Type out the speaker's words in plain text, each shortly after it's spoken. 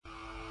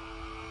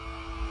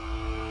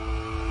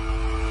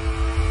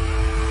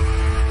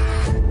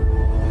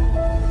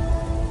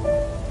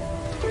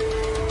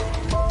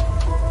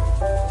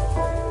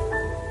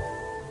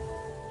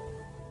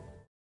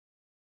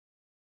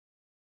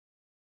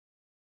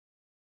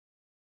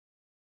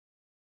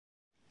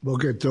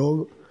בוקר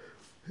טוב.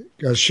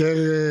 כאשר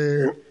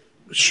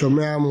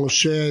שומע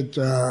משה את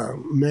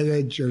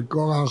המרד של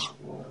קורח,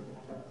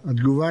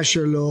 התגובה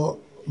שלו,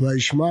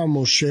 וישמע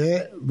משה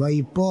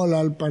ויפול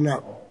על פניו.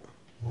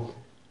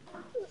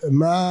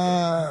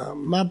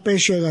 מה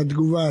פשר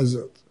התגובה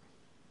הזאת?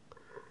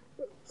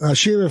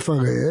 רש"י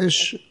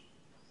מפרש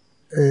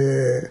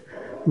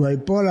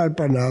ויפול על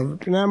פניו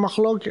פני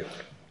המחלוקת,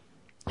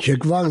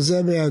 שכבר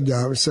זה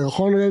בידם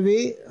סרחון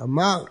רביעי,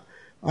 אמר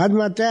עד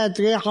מתי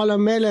אטריח על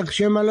המלך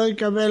שמא לא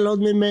יקבל עוד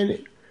ממני.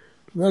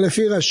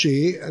 ולפי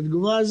רש"י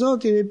התגובה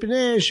הזאת היא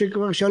מפני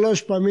שכבר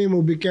 3 פעמים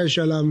הוא ביקש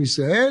על עם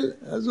ישראל,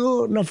 אז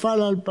הוא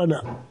נפל על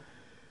פניו.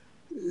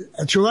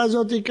 התשובה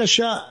הזאת היא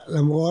קשה,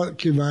 למרות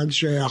כיוון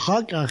שאחר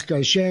כך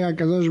כאשר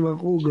הקדוש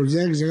ברוך הוא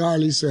גוזר גזירה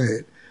על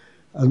ישראל,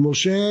 אז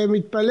משה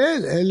מתפלל,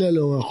 אלה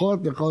לא רוחות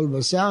לכל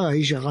בשר,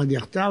 האיש אחד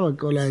יחטא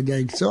וכל העדה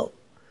יקצור.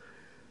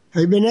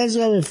 אבן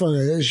עזרא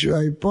מפרש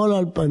ויפול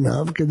על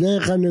פניו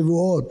כדרך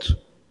הנבואות.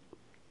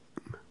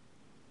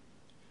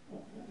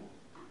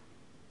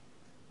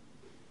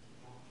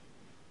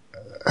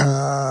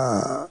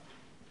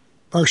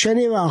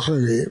 הפרשנים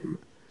האחרים,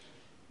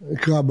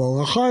 נקרא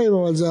באור החיים,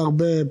 אבל זה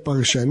הרבה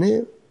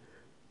פרשנים,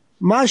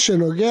 מה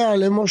שנוגע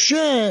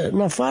למשה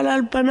נפל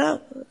על פניו,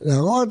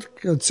 להראות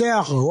קצה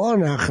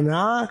אחרון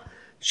ההכנעה,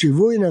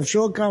 שיווי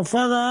נפשו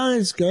כעפר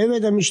הארץ,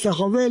 כעבד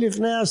המשתחווה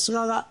לפני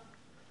השררה.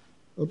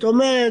 זאת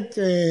אומרת,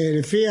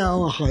 לפי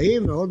האור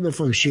החיים ועוד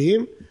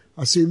מפרשים,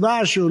 הסיבה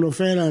שהוא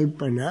נופל על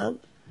פניו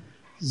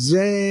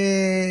זה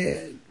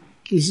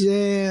כי זה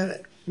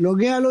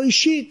נוגע לו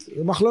אישית,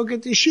 זה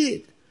מחלוקת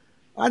אישית.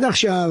 עד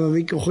עכשיו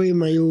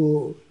הוויכוחים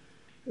היו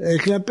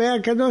כלפי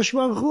הקדוש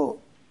ברוך הוא.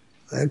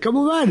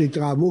 כמובן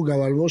התרעמו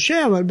גם על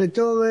משה, אבל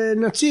בתור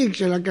נציג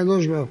של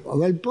הקדוש ברוך הוא.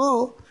 אבל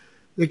פה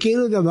זה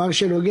כאילו דבר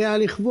שנוגע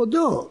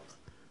לכבודו.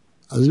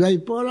 אז לא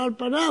ייפול על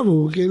פניו,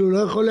 הוא כאילו לא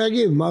יכול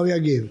להגיב. מה הוא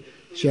יגיב?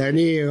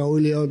 שאני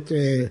ראוי להיות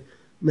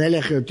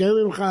מלך יותר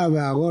ממך,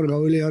 ואהרון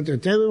ראוי להיות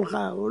יותר ממך?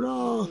 הוא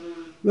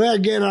לא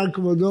יגן על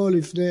כבודו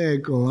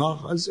לפני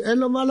קורח, אז אין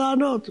לו מה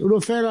לענות, הוא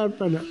נופל על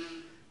פניו.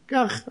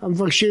 כך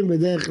המפרשים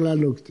בדרך כלל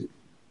נוקטים.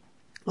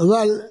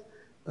 אבל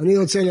אני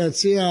רוצה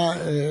להציע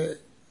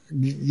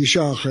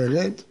גישה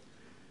אחרת,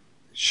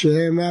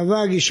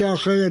 שמהווה גישה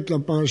אחרת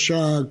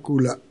לפרשה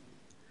כולה.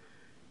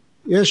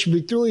 יש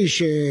ביטוי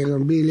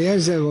שרבי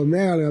אליעזר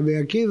אומר על רבי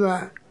עקיבא,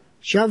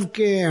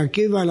 שבקה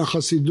עקיבא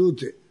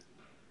לחסידות.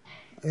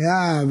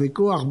 היה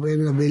ויכוח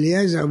בין רבי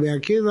אליעזר ורבי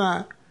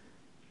עקיבא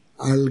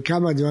על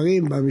כמה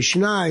דברים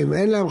במשנה, אם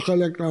אין להם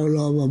חלק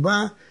לעולם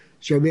הבא,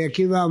 שרבי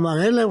עקיבא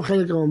אמר אין להם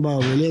חלק לעולם הבא,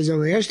 רבי אליעזר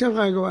ויש להם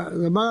חלק לעולם הבא,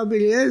 אז אמר רבי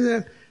אליעזר,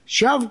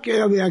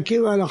 שבקה רבי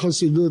עקיבא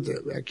לחסידות.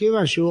 רבי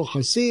עקיבא שהוא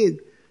חסיד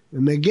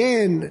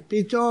ומגן,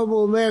 פתאום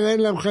הוא אומר אין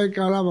להם חלק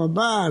לעולם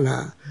הבא, על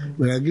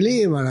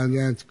המרגלים, על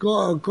הדעת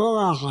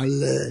קורח,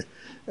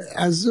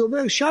 אז הוא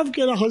אומר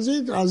שבקה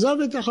לחסידות, עזב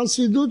את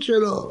החסידות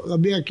שלו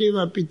רבי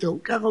עקיבא פתאום,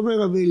 כך אומר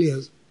רבי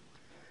אליעזר.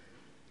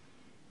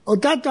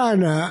 אותה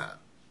טענה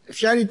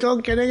אפשר לטעון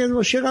כנגד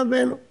משה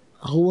רבנו.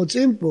 אנחנו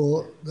מוצאים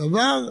פה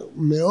דבר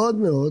מאוד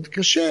מאוד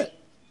קשה.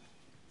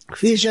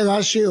 כפי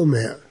שרש"י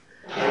אומר,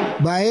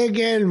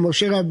 בעגל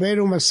משה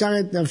רבנו מסר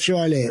את נפשו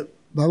עליהם,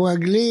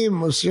 במרגלים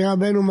משה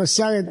רבנו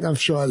מסר את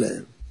נפשו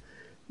עליהם.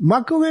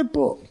 מה קורה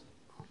פה?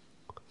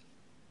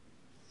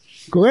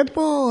 קורה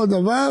פה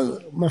דבר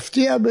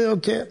מפתיע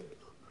ביותר.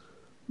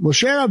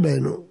 משה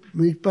רבנו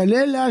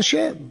מתפלל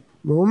להשם,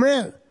 הוא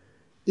אומר,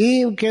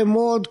 אם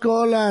כמות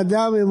כל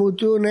האדם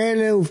ימותון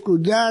אלה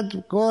ופקודת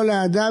כל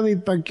האדם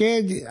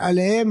יפקד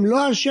עליהם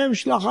לא השם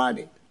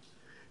שלחני.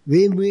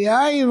 ואם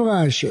בריאה יברא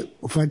השם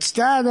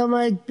ופצתה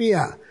האדמה את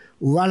פיה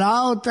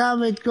ובלעה אותם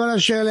את כל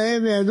אשר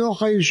להם וידו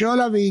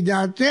חיושולה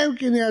וידעתם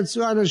כי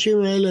נעצו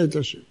האנשים האלה את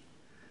השם.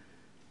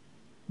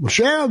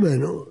 משה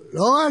רבנו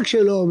לא רק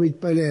שלא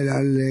מתפלל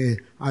על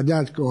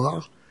עדת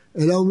קורח,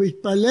 אלא הוא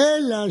מתפלל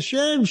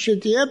להשם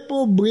שתהיה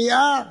פה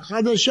בריאה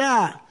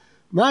חדשה,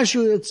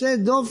 משהו יוצא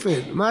דופן,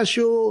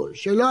 משהו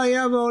שלא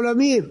היה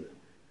בעולמים.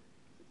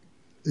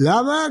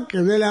 למה?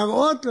 כדי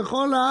להראות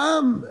לכל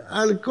העם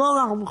על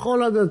קורח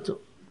וכל עדתו.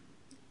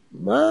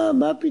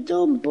 מה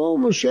פתאום פה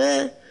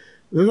משה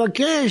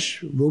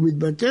מבקש, והוא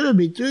מתבטא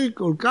בביטוי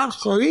כל כך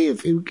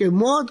חריף, אם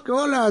כמות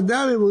כל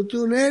האדם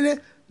ימותון אלה,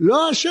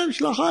 לא השם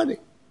שלחני.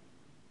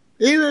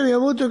 אם הם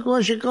ימותו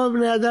כמו שכל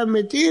בני אדם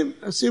מתים,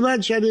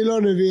 הסימן שאני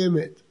לא נביא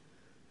אמת.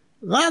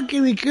 רק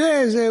אם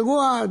יקרה איזה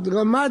אירוע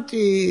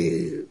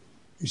דרמטי,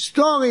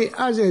 היסטורי,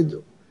 אז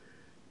ידעו.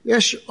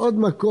 יש עוד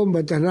מקום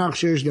בתנ"ך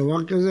שיש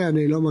דבר כזה,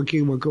 אני לא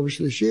מכיר מקום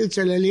שלישי,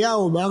 אצל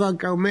אליהו בהר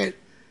הכרמל,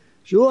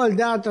 שהוא על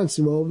דעת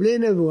עצמו, בלי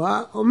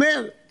נבואה,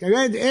 אומר,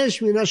 תרד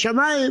אש מן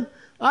השמיים,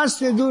 אז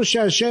תדעו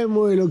שהשם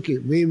הוא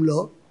אלוקים, ואם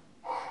לא,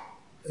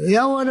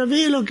 אליהו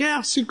הנביא לוקח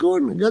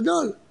סיכון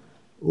גדול.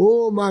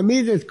 הוא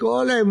מעמיד את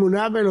כל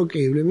האמונה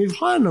באלוקים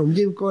למבחן,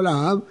 עומדים כל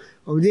העם,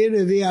 עומדים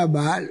נביא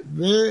הבעל,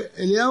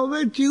 ואליהו אומר,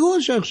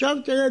 תראו שעכשיו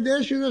תרד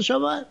אש מן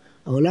השמיים.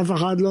 אבל אף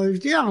אחד לא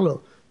הבטיח לו.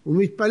 הוא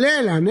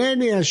מתפלל,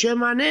 ענני,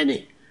 השם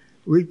ענני.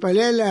 הוא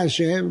מתפלל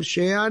להשם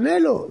שיענה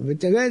לו,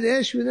 ותרד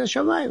אש מן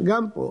השמיים,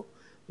 גם פה.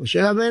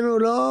 משה רבנו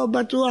לא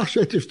בטוח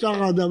שתפתח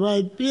האדמה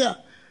את פיה,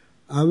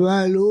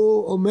 אבל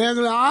הוא אומר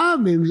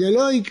לעם, אם זה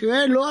לא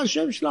יקרה, לא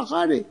השם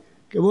שלחני.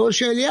 כמו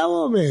שאליהו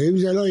אומר, אם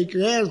זה לא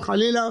יקרה, אז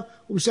חלילה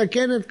הוא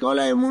מסכן את כל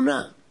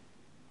האמונה.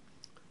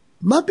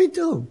 מה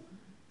פתאום?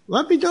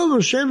 מה פתאום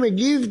משה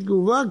מגיב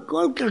תגובה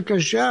כל כך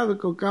קשה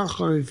וכל כך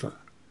חריפה?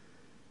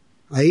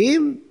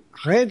 האם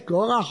חטא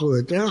קורח הוא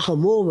יותר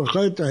חמור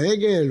מחטא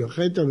העגל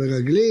וחטא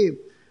המרגלים?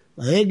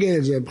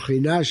 העגל זה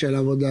בחינה של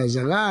עבודה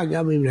זרה,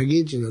 גם אם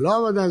נגיד שזה לא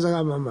עבודה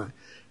זרה ממש.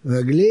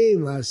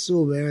 רגלים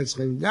עשו בארץ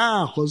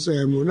חמדה,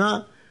 חוסר אמונה.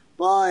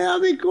 פה היה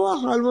ויכוח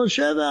על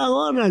משה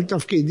ואהרון, על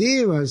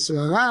תפקידים, על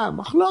שררה,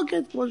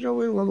 מחלוקת כמו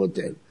שאומרים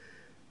רבותינו.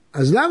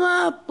 אז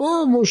למה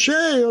פה משה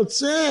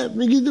יוצא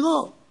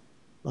מגדרו?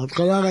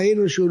 בהתחלה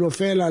ראינו שהוא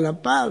נופל על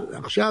הפעם,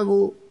 עכשיו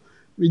הוא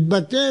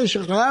מתבטא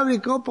שחייב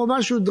לקרוא פה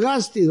משהו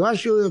דרסטי,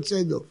 משהו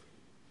יוצא דוף.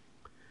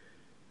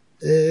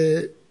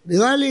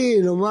 נראה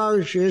לי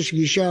לומר שיש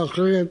גישה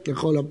אחרת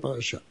לכל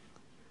הפרשה.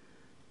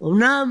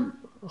 אמנם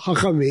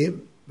חכמים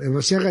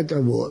במסכת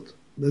אבות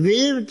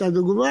מביאים את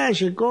הדוגמה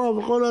של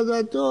קורח וכל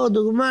ועדתו,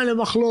 דוגמה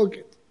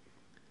למחלוקת.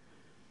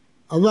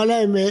 אבל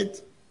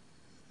האמת,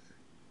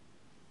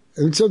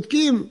 הם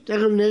צודקים,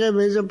 תכף נראה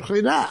באיזה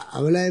בחינה,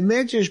 אבל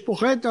האמת שיש פה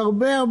חטא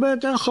הרבה הרבה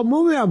יותר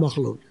חמור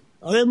מהמחלוקת.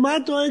 הרי מה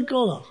טוען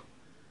קורח?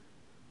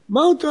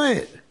 מה הוא טוען?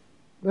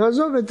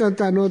 נעזוב את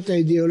הטענות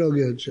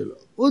האידיאולוגיות שלו.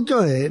 הוא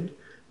טוען,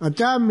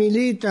 אתה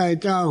מילאת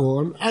את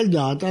הארון על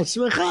דעת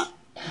עצמך.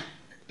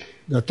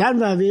 דתן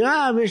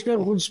ואבירם יש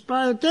להם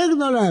חוצפה יותר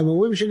גדולה, הם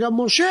אומרים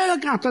שגם משה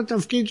לקח את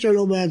התפקיד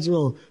שלו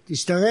בעצמו,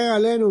 תסתרר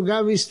עלינו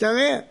גם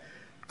יסתרר,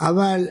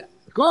 אבל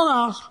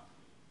קורח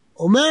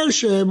אומר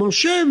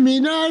שמשה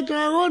מינה את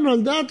הארון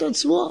על דעת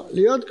עצמו,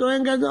 להיות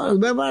כהן גדול, אז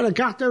במה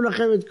לקחתם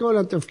לכם את כל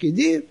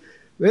התפקידים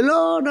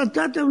ולא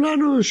נתתם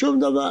לנו שום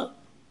דבר.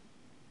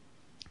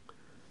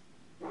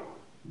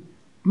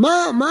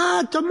 מה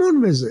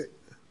טמון בזה?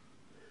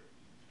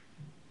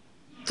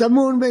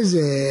 טמון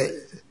בזה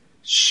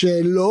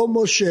שלא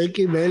משה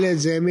קיבל את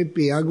זה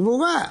מפי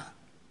הגבורה.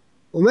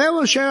 אומר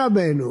משה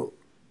רבנו,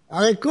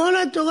 הרי כל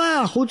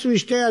התורה, חוץ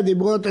משתי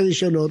הדיברות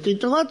הראשונות, היא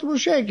תורת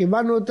משה,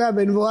 קיבלנו אותה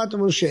בנבואת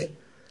משה.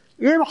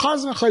 אם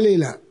חס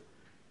וחלילה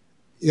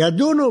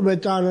ידונו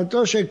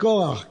בטענתו של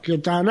קורח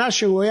כטענה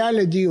שראויה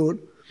לדיון,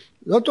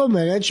 זאת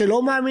אומרת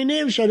שלא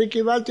מאמינים שאני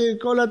קיבלתי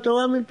את כל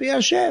התורה מפי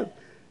השם.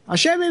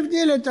 השם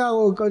הבדיל את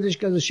הארון קודש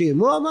קדושים,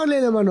 הוא אמר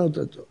לי למנות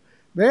אותו.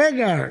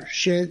 ברגע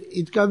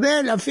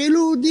שהתקבל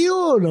אפילו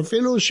דיון,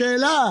 אפילו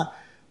שאלה,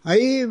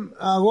 האם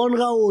הארון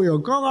ראוי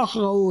או קורח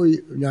ראוי,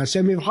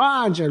 נעשה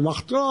מבחן של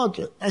מחטאות,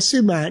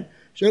 הסימן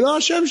שלא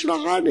השם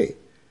שלחני.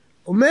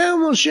 אומר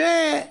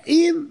משה,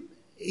 אם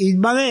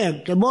יתברר,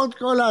 כמות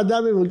כל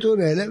האדם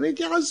ימתון אלה,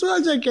 והתייחסו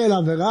על זה כאל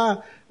עבירה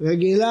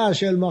רגילה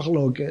של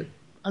מחלוקת,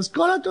 אז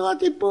כל התורה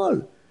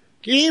תיפול.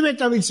 כי אם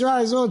את המצווה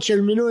הזאת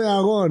של מינוי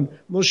הארון,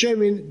 משה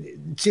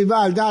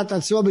ציווה על דעת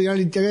עצמו בגלל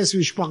אינטרס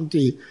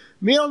משפחתי,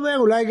 מי אומר?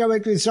 אולי גם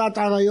את מצוות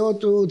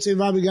עריות הוא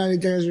ציווה בגלל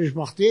אינטרס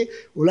משפחתי,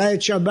 אולי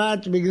את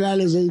שבת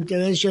בגלל איזה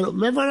אינטרס שלו,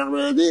 מאיפה אנחנו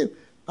יודעים?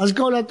 אז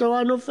כל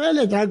התורה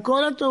נופלת,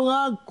 כל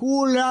התורה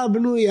כולה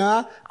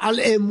בנויה על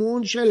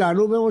אמון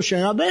שלנו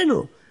במשה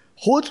רבנו,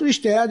 חוץ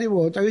משתי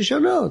הדיברות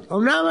הראשונות.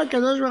 אמנם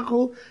הקדוש ברוך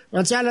הוא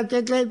רצה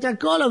לתת להם את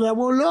הכל, אבל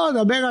אמרו לא,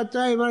 דבר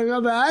אתה עם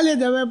הרב ואל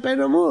ידבר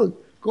פן עמוד.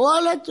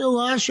 כל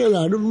התורה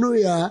שלנו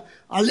בנויה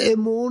על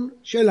אמון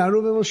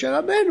שלנו במשה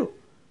רבנו.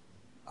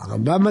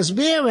 הרמב"ם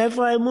מסביר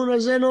מאיפה האמון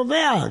הזה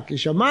נובע, כי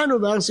שמענו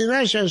בהר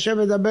סיני שהשם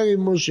מדבר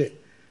עם משה.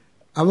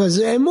 אבל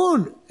זה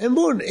אמון,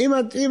 אמון.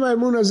 אם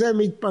האמון הזה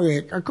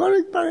מתפרק, הכל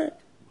מתפרק.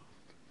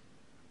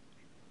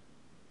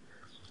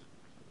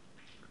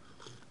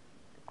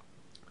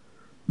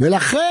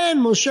 ולכן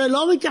משה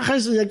לא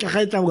מתייחס לזה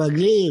כחטא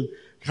המרגלים,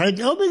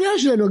 לא בגלל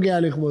שזה נוגע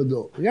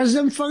לכבודו, בגלל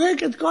שזה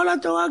מפרק את כל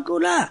התורה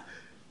כולה.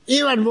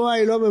 אם הנבואה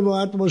היא לא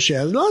מבואת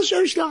משה, אז לא השם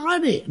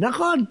שלחני.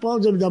 נכון, פה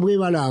זה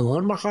מדברים על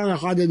הארון, מחר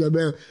אחד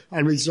ידבר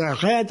על מצווה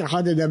אחרת,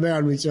 אחד ידבר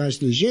על מצווה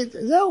שלישית,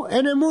 זהו,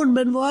 אין אמון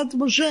בנבואת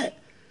משה.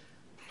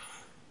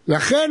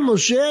 לכן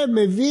משה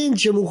מבין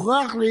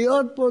שמוכרח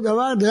להיות פה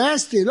דבר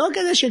דרסטי, לא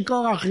כדי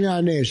שקורח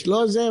יענש,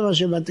 לא זה מה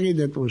שמטריד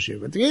את משה.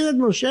 מטריד את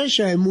משה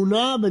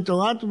שהאמונה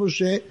בתורת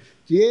משה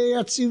תהיה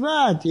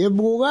יציבה, תהיה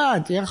ברורה,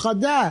 תהיה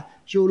חדה,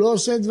 שהוא לא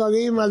עושה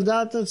דברים על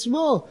דעת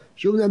עצמו,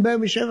 שהוא מדבר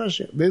משם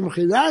השם.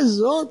 במחילה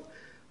זאת,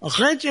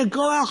 החטא של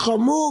קורח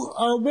חמור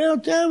הרבה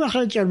יותר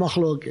מחטא של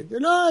מחלוקת. זה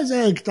לא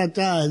איזה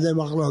קטטה, איזה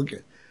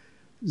מחלוקת.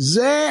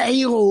 זה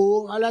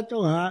ערעור על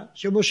התורה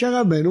שמשה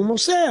רבנו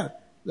מוסר.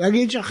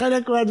 להגיד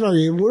שחלק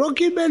מהדברים הוא לא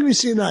קיבל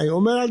מסיני, הוא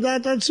אומר על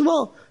דעת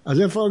עצמו.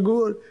 אז איפה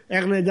הגבול?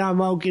 איך נדע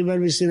מה הוא קיבל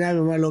מסיני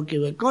ומה לא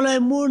קיבל? כל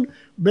האמון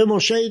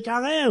במשה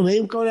יתערער,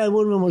 ואם כל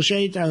האמון במשה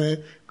יתערער,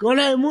 כל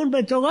האמון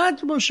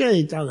בתורת משה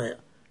יתערער.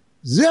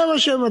 זה מה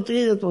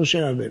שמטריד את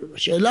משה רבנו.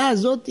 השאלה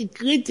הזאת היא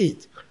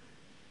קריטית.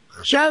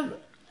 עכשיו,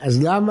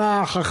 אז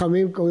למה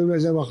החכמים קוראים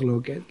לזה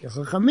מחלוקת? כי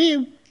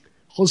החכמים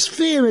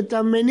חושפים את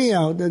המניע,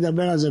 עוד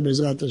נדבר על זה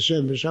בעזרת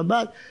השם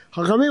בשבת.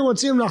 חכמים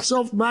רוצים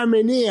לחשוף מה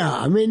המניע.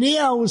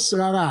 המניע הוא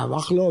שררה,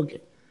 מחלוקת.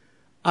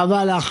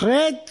 אבל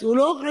החטא הוא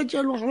לא חטא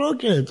של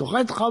מחלוקת, הוא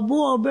חטא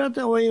חמור הרבה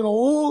יותר, הוא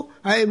ערעור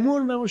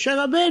האמון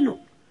במשה רבנו.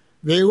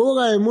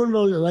 וערעור האמון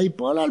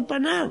ויפול על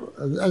פניו.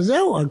 אז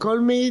זהו, הכל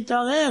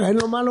מתערער, אין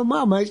לו מה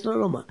לומר, מה יש לו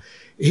לומר?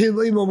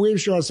 אם אומרים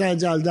שהוא עשה את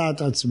זה על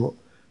דעת עצמו,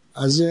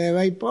 אז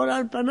ויפול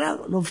על פניו,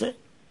 נופל.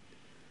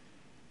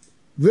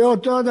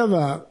 ואותו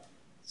דבר,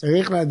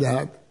 צריך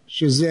לדעת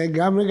שזה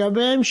גם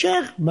לגבי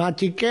המשך,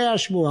 מעתיקי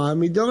השמועה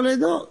מדור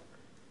לדור.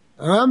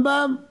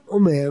 הרמב"ם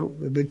אומר,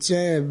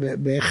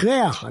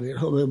 בהכרח, אני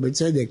לא אומר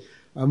בצדק,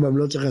 הרמב"ם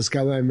לא צריך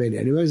הסכמה ממני,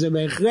 אני אומר זה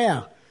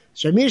בהכרח,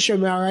 שמי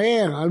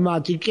שמערער על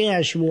מעתיקי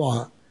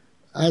השמועה,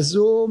 אז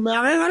הוא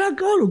מערער על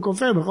הכל, הוא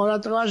כופר בכל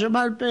התורה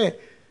שבעל פה.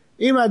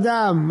 אם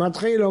אדם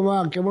מתחיל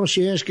לומר, כמו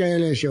שיש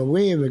כאלה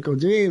שאומרים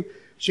וכותבים,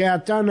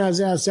 שהתנא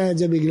הזה עשה את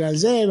זה בגלל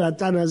זה,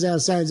 והתנא הזה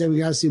עשה את זה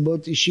בגלל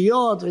סיבות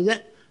אישיות, וזה,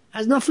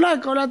 אז נפלה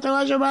כל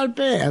התורה שבעל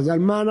פה. אז על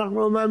מה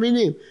אנחנו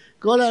מאמינים?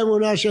 כל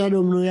האמונה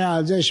שלנו בנויה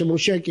על זה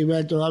שמשה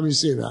קיבל תורה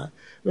מסיני,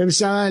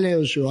 ומסרה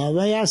ליהושע,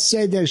 והיה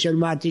סדר של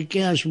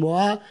מעתיקי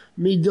השמועה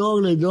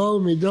מדור לדור,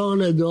 מדור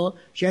לדור,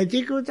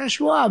 שהעתיקו את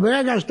השמועה.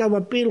 ברגע שאתה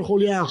מפיל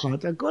חוליה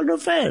אחת, הכל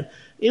נופל.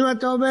 אם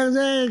אתה אומר,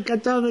 זה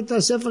כתב את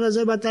הספר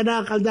הזה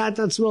בתנ"ך על דעת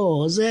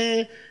עצמו,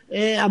 זה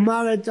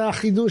אמר את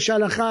החידוש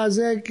ההלכה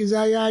הזה, כי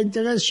זה היה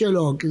האינטרס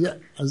שלו,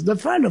 אז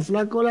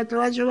נפלה כל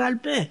התורה שבעל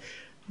פה.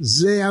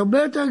 זה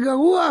הרבה יותר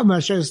גרוע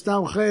מאשר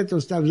סתם חטא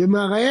או סתם, זה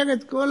מערער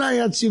את כל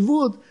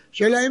היציבות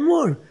של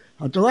האמון.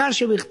 התורה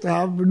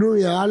שבכתב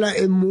בנויה על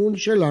האמון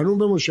שלנו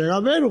במשה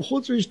רבנו,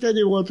 חוץ משתי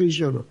דברות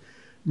ראשונות.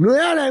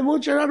 בנויה על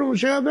האמון שלנו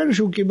במשה רבנו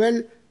שהוא קיבל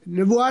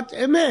נבואת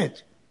אמת.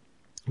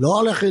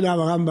 לא לחינם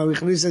הרמב"ם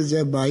הכניס את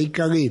זה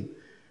בעיקרים,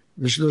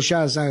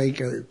 ב13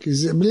 עיקרים. כי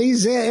בלי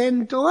זה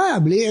אין תורה,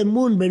 בלי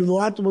אמון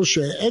בנבואת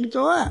משה אין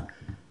תורה.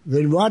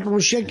 ונבואת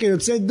משה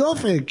כיוצא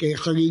דופן,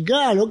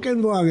 כחריגה, לא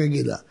כנבואה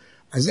רגילה.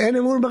 אז אין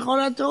אמון בכל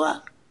התורה.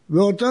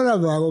 ואותו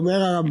דבר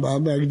אומר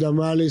הרמב"ם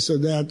בהקדמה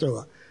ליסודי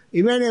התורה.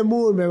 אם אין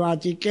אמון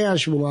במעתיקי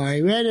השמועה,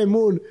 אם אין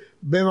אמון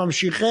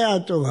בממשיכי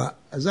התורה,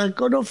 אז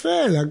הכל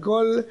נופל,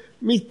 הכל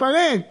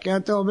מתפרק, כי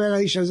אתה אומר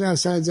האיש הזה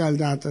עשה את זה על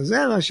דעת הזה,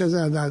 והאיש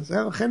הזה על דעת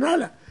זה, וכן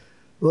הלאה.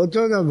 ואותו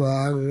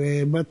דבר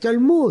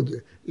בתלמוד,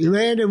 אם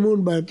אין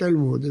אמון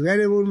בתלמוד, אם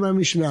אין אמון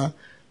במשנה,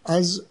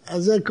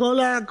 אז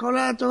כל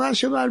התורה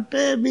שבעל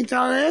פה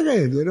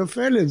מתערערת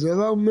ונופלת, זה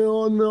דבר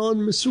מאוד מאוד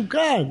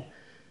מסוכן.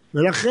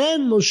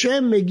 ולכן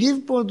משה מגיב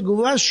פה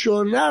תגובה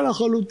שונה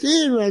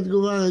לחלוטין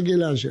מהתגובה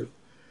הרגילה שלו.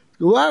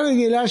 התגובה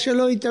הרגילה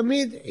שלו היא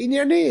תמיד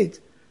עניינית,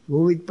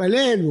 והוא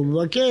מתפלל והוא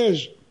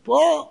מבקש. פה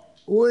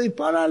הוא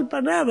ייפול על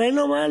פניו, אין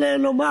לו מה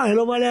לומר, אין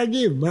לו מה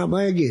להגיב.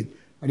 מה יגיד?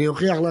 אני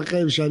אוכיח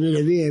לכם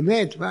שאני נביא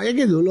אמת? מה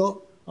יגידו? לא,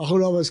 אנחנו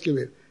לא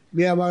מסכימים.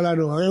 מי אמר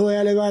לנו? הרי הוא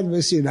היה לבד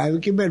בסיני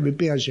וקיבל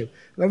מפי השם.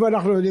 ואם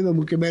אנחנו יודעים אם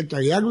הוא קיבל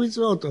תרי"ג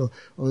מצוות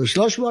או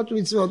 300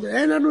 מצוות,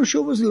 אין לנו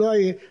שום, לא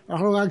יהיה.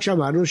 אנחנו רק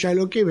שמענו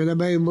שהאלוקים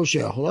מדבר עם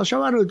משה, אנחנו לא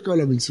שמענו את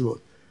כל המצוות.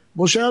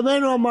 משה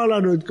רבנו אמר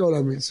לנו את כל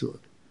המצוות.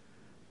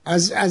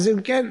 אז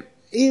אם כן,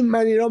 אם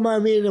אני לא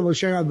מאמין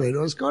למשה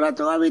רבנו, אז כל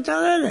התורה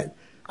מתערערת.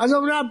 אז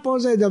אומנם פה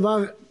זה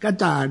דבר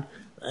קטן,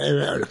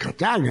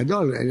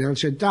 גדול, עניין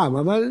של טעם,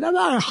 אבל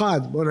דבר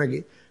אחד, בוא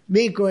נגיד,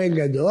 מי כהן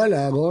גדול,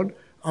 אהרון,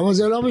 אבל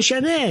זה לא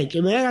משנה,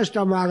 כי ברגע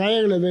שאתה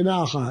מערער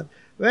לבנה אחת,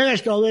 ברגע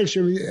שאתה אומר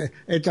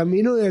שאת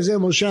המינוי הזה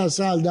משה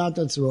עשה על דעת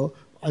עצמו,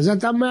 אז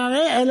אתה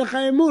מערער, אין לך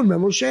אמון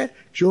במשה.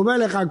 כשהוא אומר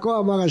לך, כה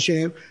אמר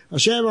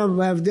השם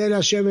והבדל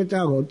השם את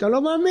אהרון, אתה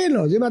לא מאמין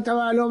לו. אז אם אתה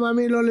לא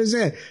מאמין לו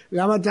לזה,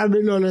 למה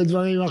תאמין לו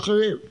לדברים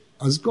אחרים?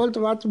 אז כל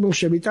תורת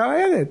משה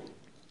מתערערת.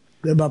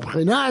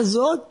 ובבחינה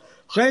הזאת,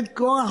 חטא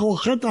קורח הוא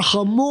חטא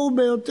החמור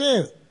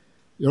ביותר.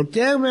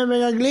 יותר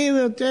ממרגלים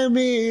ויותר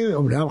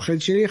אומנם חטא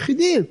של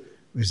יחידים.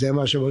 וזה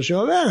מה שמשה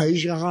אומר,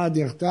 האיש אחד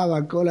יכתב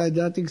על כל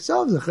העדה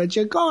תקצוב, זה חטא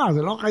של קורח,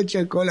 זה לא חטא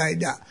של כל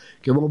העדה,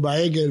 כמו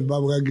בעגל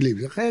ובמרגלים,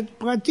 זה חטא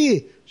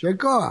פרטי של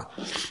קורח.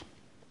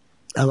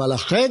 אבל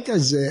החטא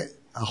הזה,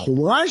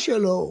 החומרה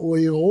שלו, הוא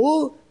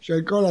ערעור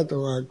של כל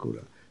התורה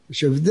כולה.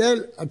 יש הבדל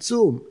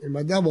עצום, אם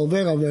אדם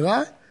עובר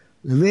עבירה,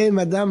 ואם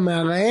אדם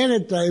מערער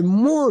את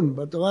האמון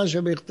בתורה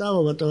שבכתב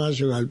או בתורה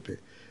שבעל פה.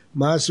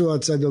 מה עשו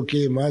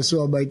הצדוקים, מה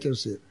עשו הבית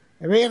יוסף?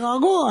 הם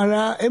ערערו על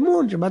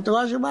האמון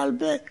שבתורה שבעל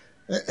פה.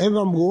 הם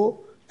אמרו,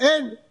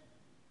 אין,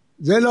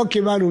 זה לא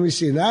קיבלנו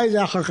מסיני,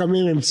 זה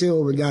החכמים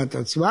המציאו בדעת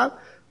עצמם,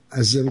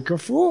 אז הם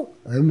כפרו,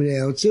 הם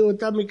הוציאו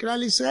אותם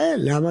מכלל ישראל.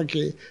 למה?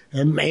 כי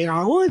הם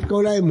ערערו את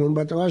כל האמון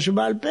בתורה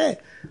שבעל פה.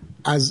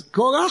 אז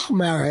קורח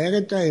מערער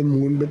את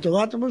האמון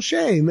בתורת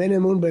משה. אם אין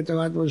אמון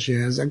בתורת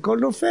משה, אז הכל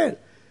נופל.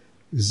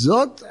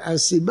 זאת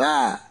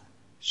הסיבה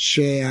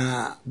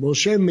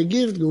שמשה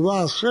מגיב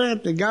תגובה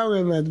אחרת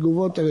לגמרי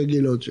מהתגובות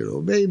הרגילות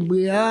שלו. בין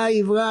בריאה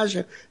עברה,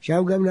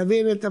 שם גם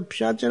נבין את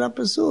הפשט של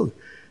הפסוק.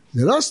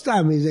 זה לא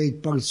סתם איזו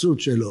התפרצות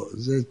שלו,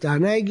 זה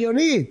טענה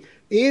הגיונית.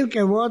 אם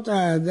כמות,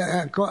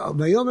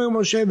 ויאמר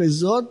משה,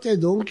 וזאת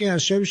תדעו כי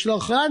השם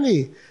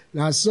שלחני,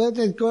 לעשות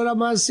את כל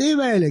המעשים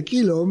האלה,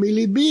 כי לא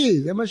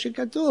מליבי, זה מה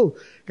שכתוב.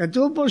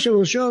 כתוב פה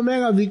שמשה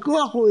אומר,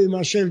 הוויכוח הוא אם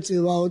השם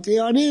ציווה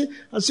אותי, אני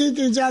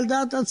עשיתי את זה על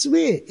דעת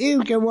עצמי. אם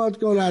כמות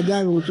כל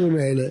האדם ימותון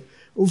האלה,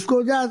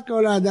 ופקודת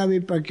כל האדם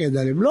ייפקד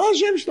עליהם. לא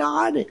השם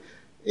שלחני.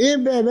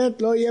 אם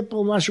באמת לא יהיה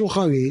פה משהו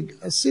חריג,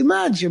 אז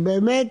סימן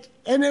שבאמת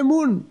אין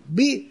אמון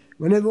בי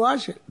בנבואה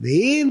שלי.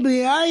 ואם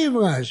בריאה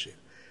יברא השם,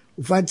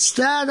 ופצת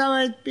אדם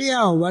את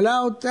פיה,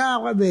 ומלא אותה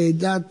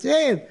ועדתו,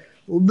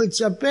 הוא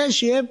מצפה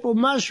שיהיה פה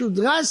משהו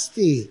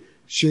דרסטי,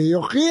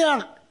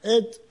 שיוכיח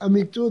את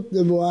אמיתות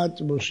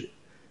נבואת משה.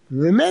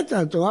 ובאמת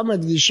התורה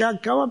מדגישה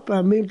כמה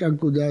פעמים את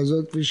הנקודה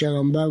הזאת, כפי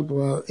שהרמב"ם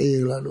כבר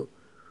העיר לנו.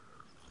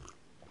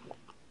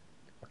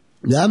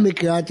 גם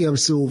בקריאת ים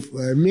סוף,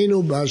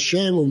 האמינו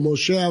בהשם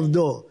ומשה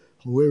עבדו,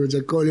 אנחנו רואים את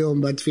זה כל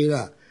יום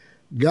בתפילה.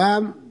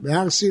 גם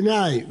בהר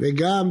סיני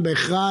וגם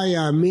בחי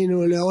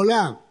יאמינו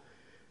לעולם.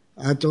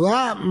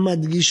 התורה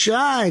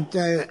מדגישה את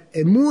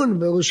האמון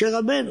בראשי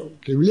רבנו,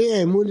 כי בלי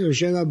האמון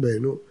בראשי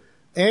רבנו,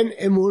 אין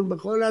אמון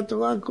בכל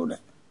התורה כולה.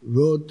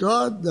 ואותו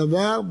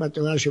דבר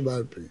בתורה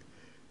שבעל פה.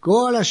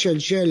 כל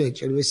השלשלת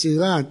של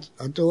מסירת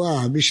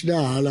התורה, המשנה,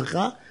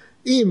 ההלכה,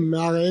 אם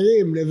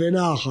מערערים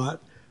לבנה אחת,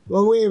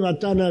 ואומרים,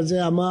 התנא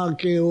הזה אמר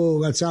כי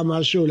הוא רצה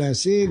משהו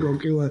להשיג, או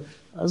כי הוא...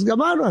 אז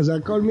גמרנו, אז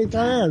הכל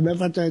מתערער.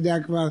 מאיפה אתה יודע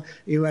כבר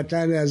אם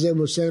התנא הזה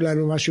מוסר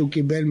לנו מה שהוא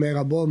קיבל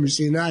מרבו,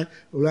 מסיני,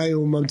 אולי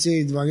הוא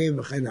ממציא דברים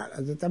וכן הלאה.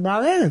 אז אתה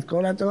מערער את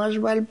כל התורה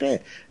שבעל פה.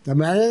 אתה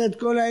מערער את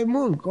כל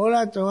האמון. כל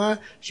התורה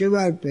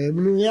שבעל פה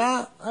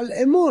בנויה על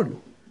אמון.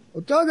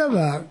 אותו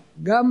דבר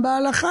גם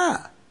בהלכה.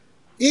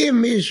 אם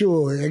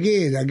מישהו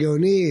יגיד,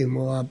 הגאונים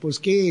או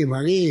הפוסקים,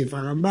 הריף,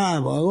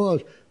 הרמב"ם או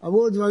הראש,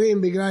 אמרו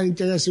דברים בגלל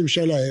אינטרסים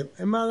שלהם,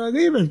 הם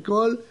מערערים את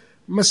כל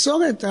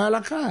מסורת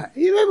ההלכה.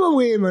 אם הם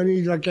אומרים,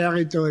 אני אתווכח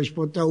איתו, יש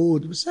פה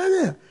טעות,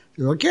 בסדר,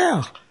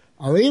 תתווכח.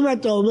 אבל אם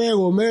אתה אומר,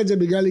 הוא אומר את זה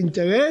בגלל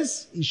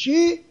אינטרס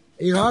אישי,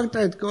 ערערת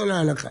את כל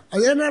ההלכה.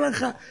 אז אין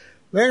הלכה.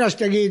 ברגע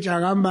שתגיד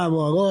שהרמב"ם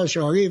או הראש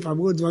או הריף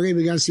אמרו דברים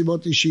בגלל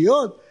סיבות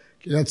אישיות,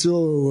 כי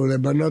רצו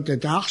לבנות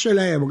את האח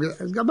שלהם,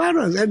 אז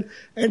גמרנו, אז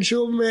אין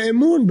שום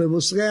אמון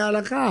במוסרי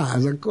ההלכה,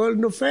 אז הכל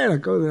נופל,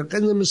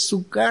 לכן זה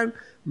מסוכן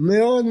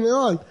מאוד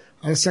מאוד.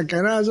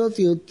 הסכנה הזאת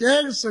היא יותר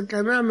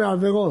סכנה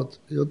מעבירות,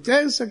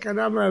 יותר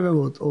סכנה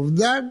מעבירות.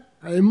 אובדן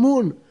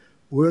האמון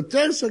הוא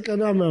יותר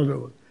סכנה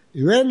מעבירות.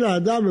 אם אין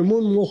לאדם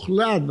אמון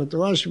מוחלט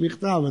בתורה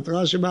שבכתב,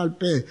 בתורה שבעל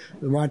פה,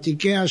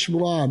 במעתיקי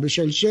השמועה,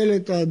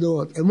 בשלשלת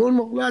הדעות, אמון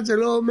מוחלט זה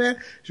לא אומר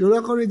שהוא לא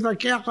יכול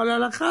להתווכח על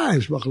ההלכה,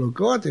 יש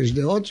מחלוקות, יש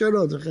דעות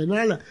שונות וכן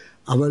הלאה,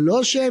 אבל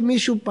לא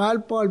שמישהו פעל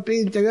פה על פי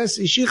אינטרס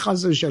אישי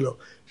חס ושלום,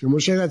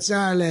 שמשה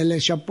רצה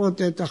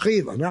לשפות את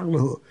אחיו,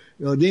 אנחנו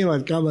יודעים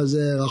עד כמה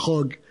זה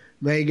רחוק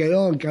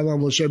מההיגיון, כמה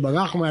משה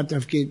ברח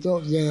מהתפקיד,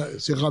 טוב, זה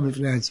שיחה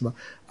בפני עצמה,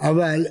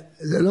 אבל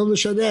זה לא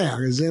משנה,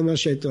 הרי זה מה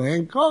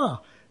שטוען קורח.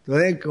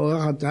 טוען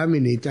קורח, אתה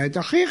מינית את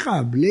אחיך,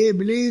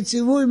 בלי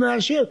ציווי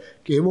מהשם,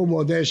 כי אם הוא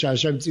מודה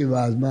שהשם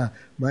ציווה, אז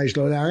מה יש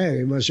לו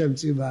לערער? אם השם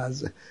ציווה,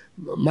 אז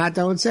מה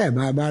אתה רוצה?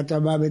 מה אתה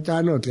בא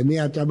בטענות?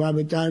 למי אתה בא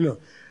בטענות?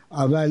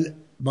 אבל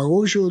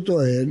ברור שהוא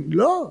טוען,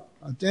 לא,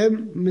 אתם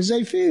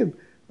מזייפים.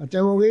 אתם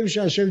אומרים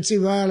שהשם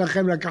ציווה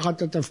לכם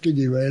לקחת את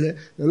התפקידים האלה,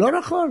 זה לא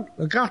נכון,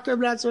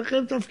 לקחתם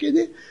לעצמכם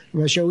תפקידים,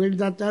 מה שאומרים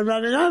את הטענה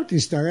לרחם,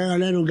 תסתרר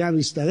עלינו גם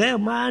יסתרר,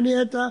 מה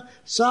אני אתה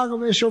שר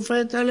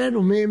ושופט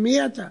עלינו,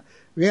 מי אתה?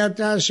 מי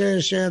אתה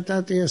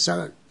שאתה תהיה שר?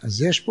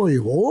 אז יש פה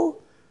ערעור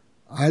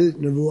על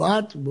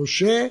נבואת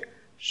משה,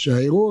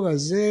 שהערעור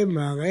הזה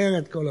מערער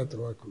את כל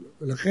התורה כולה.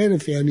 ולכן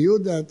לפי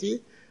עניות דעתי,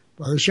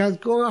 פרשת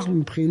קורח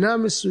מבחינה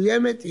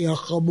מסוימת היא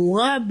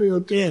החמורה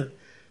ביותר,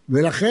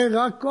 ולכן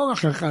רק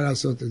קורח יכל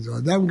לעשות את זה.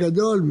 אדם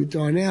גדול,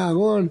 מטועני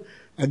אהרון,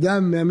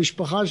 אדם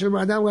מהמשפחה של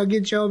אדם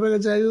רגיל שאומר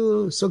את זה,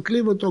 היו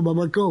סוקלים אותו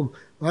במקום.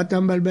 מה אתה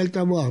מבלבל את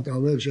המוח? אתה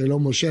אומר שלא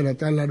משה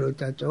נתן לנו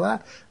את התורה?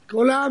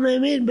 כל העם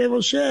האמין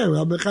במשה,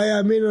 רבך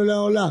יאמינו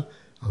לעולם.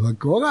 אבל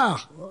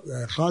קורח, זה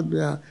אחד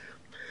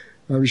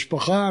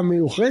מהמשפחה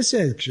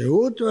המיוחסת,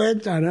 כשהוא טוען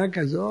טענה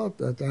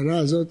כזאת, הטענה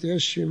הזאת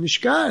יש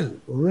משקל.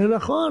 הוא אומר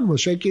נכון,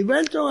 משה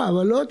קיבל תורה,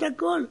 אבל לא את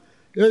הכל.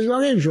 יש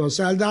דברים שהוא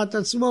עושה על דעת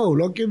עצמו, הוא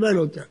לא קיבל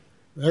אותה.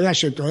 ברגע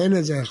שטוען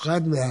את זה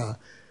אחד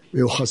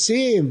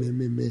מהמיוחסים,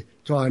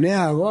 מטועני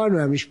אהרון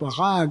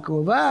מהמשפחה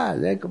הקרובה,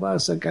 זה כבר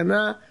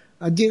סכנה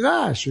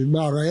אדירה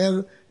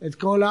שמערער את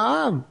כל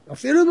העם.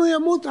 אפילו אם הוא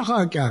ימות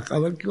אחר כך,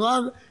 אבל כבר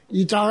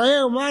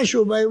יתערער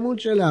משהו באמון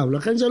של העם.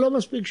 לכן זה לא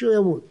מספיק שהוא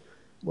ימות.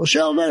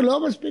 משה אומר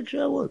לא מספיק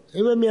שהוא ימות.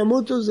 אם הם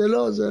ימותו זה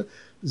לא,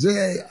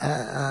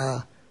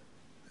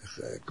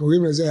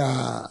 קוראים לזה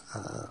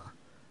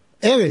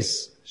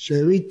הארס.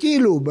 שהם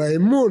הטילו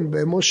באמון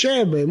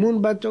במשה,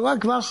 באמון בתורה,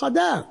 כבר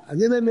חדר.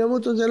 אז אם הם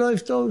ימותו זה לא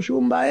יפתור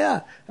שום בעיה.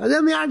 אז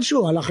הם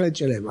יענשו על החטא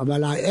שלהם.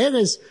 אבל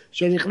הארס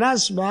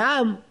שנכנס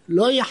בעם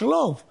לא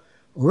יחלוף.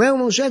 אומר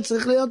משה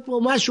צריך להיות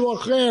פה משהו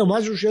אחר,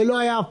 משהו שלא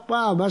היה אף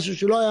פעם, משהו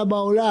שלא היה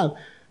בעולם.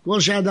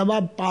 כמו שהאדמה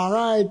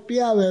פערה את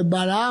פיה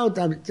ובלעה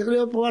אותה, צריך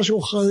להיות פה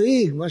משהו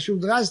חריג, משהו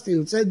דרסטי,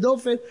 יוצא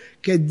דופן,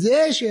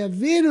 כדי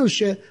שיבינו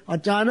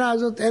שהטענה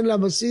הזאת אין לה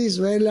בסיס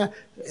ואין לה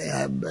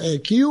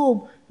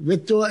קיום,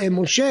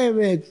 ומשה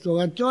אמת,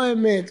 תורתו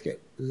אמת, כן.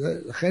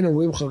 לכן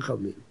אומרים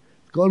חכמים.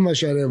 כל מה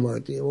שאני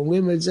אמרתי,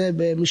 אומרים את זה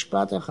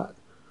במשפט אחד.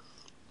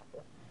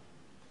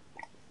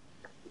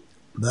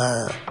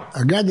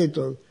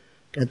 בעדתו,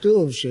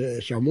 כתוב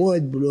ששמעו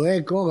את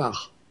בלועי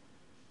קורח,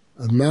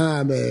 אז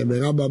מה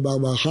ברבא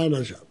בר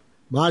חנא שם?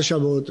 מה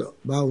שמעו אותו?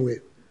 מה אומרים?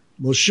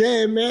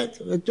 משה אמת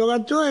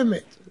ותורתו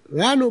אמת.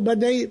 ואנו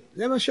בדעים,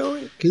 זה מה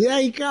שאומרים. כי זה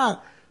העיקר.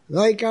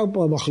 לא העיקר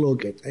פה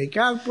המחלוקת.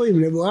 העיקר פה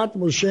אם נבואת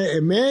משה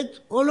אמת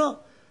או לא.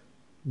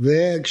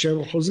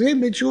 וכשהם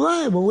חוזרים בתשובה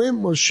הם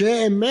אומרים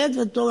משה אמת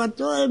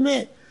ותורתו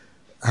אמת.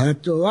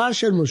 התורה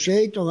של משה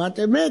היא תורת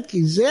אמת,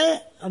 כי זה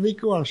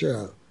הוויכוח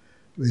שלנו.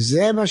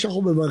 וזה מה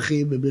שאנחנו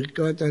מברכים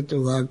בברכות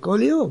התורה כל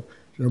יום.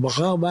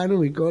 שבחר בנו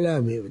מכל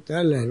העמים,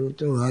 ותן לנו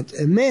תורת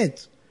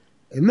אמת.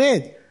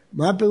 אמת.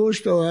 מה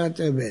פירוש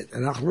תורת אמת?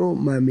 אנחנו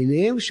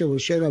מאמינים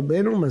שמשה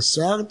רבנו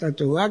מסר את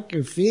התורה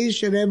כפי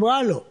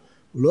שנאמרה לו.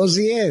 הוא לא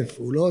זייף,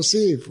 הוא לא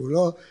הוסיף, הוא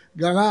לא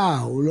גרע,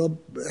 הוא לא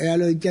היה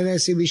לו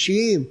אינטרסים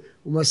אישיים.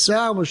 הוא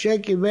מסר, משה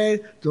קיבל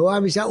תורה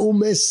מסר, הוא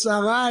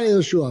מסרה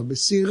ליהושע,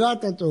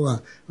 בסירת התורה.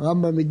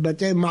 הרמב"ם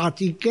מתבטא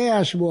מעתיקי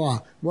השבועה,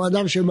 כמו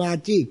אדם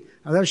שמעתיק,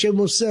 אדם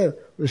שמוסר,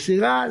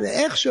 מסירה זה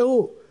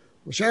איכשהו.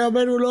 משה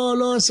רבנו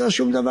לא עשה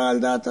שום דבר על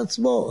דעת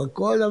עצמו,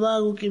 כל דבר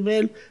הוא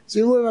קיבל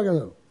ציווי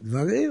וכזו.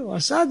 דברים, הוא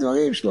עשה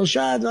דברים, 3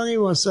 דברים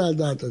הוא עשה על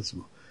דעת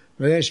עצמו.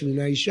 ויש מן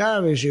האישה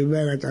ויש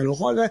עבר את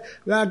הלוחות,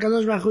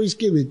 והקדוש ברוך הוא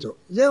הסכים איתו.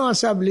 זה הוא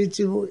עשה בלי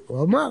ציווי,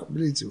 הוא אמר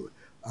בלי ציווי.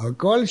 אבל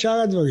כל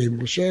שאר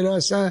הדברים, משה לא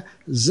עשה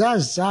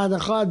זז צעד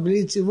אחד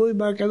בלי ציווי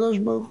בהקדוש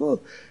ברוך הוא.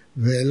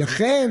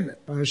 ולכן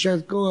פרשת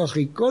קורח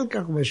היא כל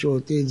כך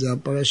משמעותית, זה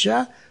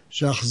הפרשה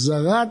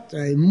שהחזרת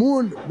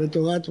האמון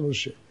בתורת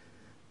משה.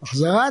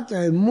 החזרת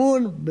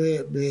האמון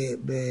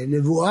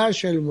בנבואה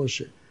של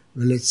משה.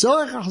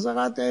 ולצורך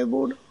החזרת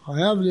האמון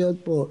חייב להיות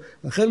פה.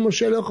 לכן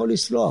משה לא יכול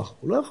לסלוח.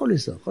 הוא לא יכול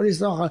לסלוח. יכול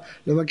לסלוח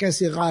לבקש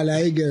סליחה על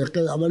העגל.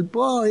 אבל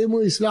פה אם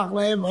הוא יסלח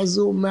להם אז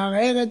הוא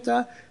מערער את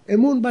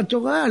האמון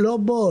בתורה. לא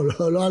בו,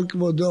 לא על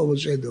כבודו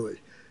משה דורש.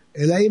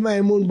 אלא אם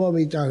האמון בו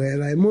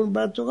מתערער, האמון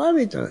בתורה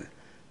מתערער.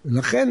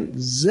 ולכן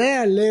זה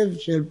הלב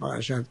של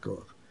פרשת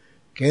קורח.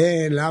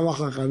 כן, למה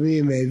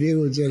חכמים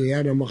העבירו את זה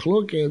ליד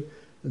המחלוקת?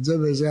 את זה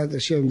בעזרת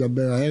השם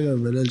נדבר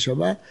הערב בליל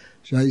שבת,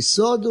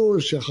 שהיסוד הוא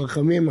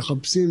שחכמים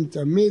מחפשים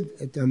תמיד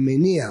את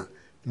המניע,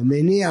 את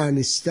המניע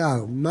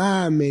הנסתר.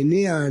 מה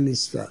המניע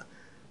הנסתר?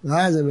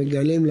 ואז הם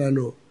מגלים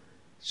לנו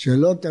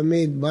שלא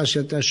תמיד מה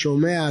שאתה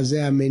שומע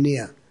זה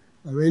המניע.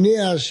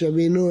 המניע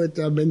שמינו את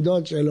הבן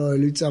דוד שלו,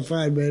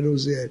 אליצפן בן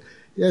עוזיאל.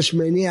 יש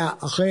מניע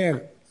אחר,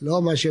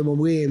 לא מה שהם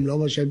אומרים, לא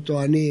מה שהם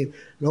טוענים,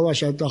 לא מה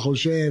שאתה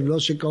חושב, לא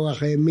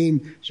שקורח האמין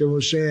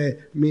שמשה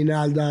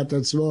מינה על דעת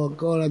עצמו,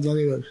 כל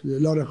הדברים, זה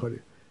לא נכונים.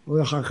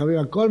 אומרים חכמים,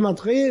 הכל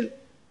מתחיל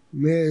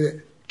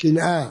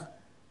מקנאה,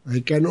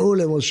 ויקנאו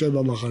למשה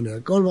במחנה,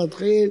 הכל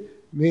מתחיל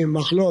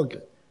ממחלוקת.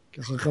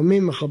 כי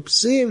חכמים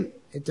מחפשים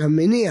את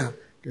המניע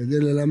כדי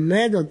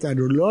ללמד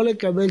אותנו, לא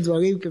לקבל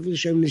דברים כפי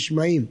שהם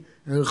נשמעים,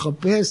 אלא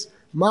לחפש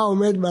מה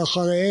עומד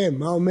מאחוריהם,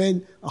 מה עומד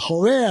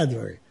אחורי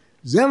הדברים.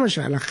 זה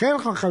מה לכן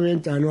חכמים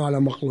טענו על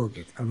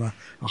המחלוקת, אבל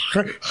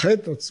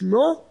החטא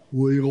עצמו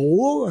הוא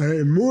ערעור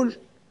האמון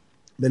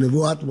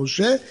בנבואת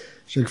משה,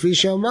 שכפי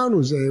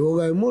שאמרנו זה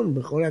ערעור האמון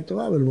בכל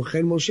התורה,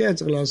 ולכן משה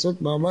צריך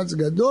לעשות מאמץ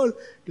גדול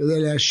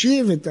כדי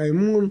להשיב את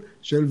האמון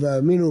של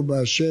והאמינו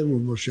בהשם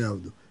ובמשה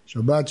עבדו.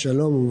 שבת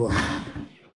שלום וברכה.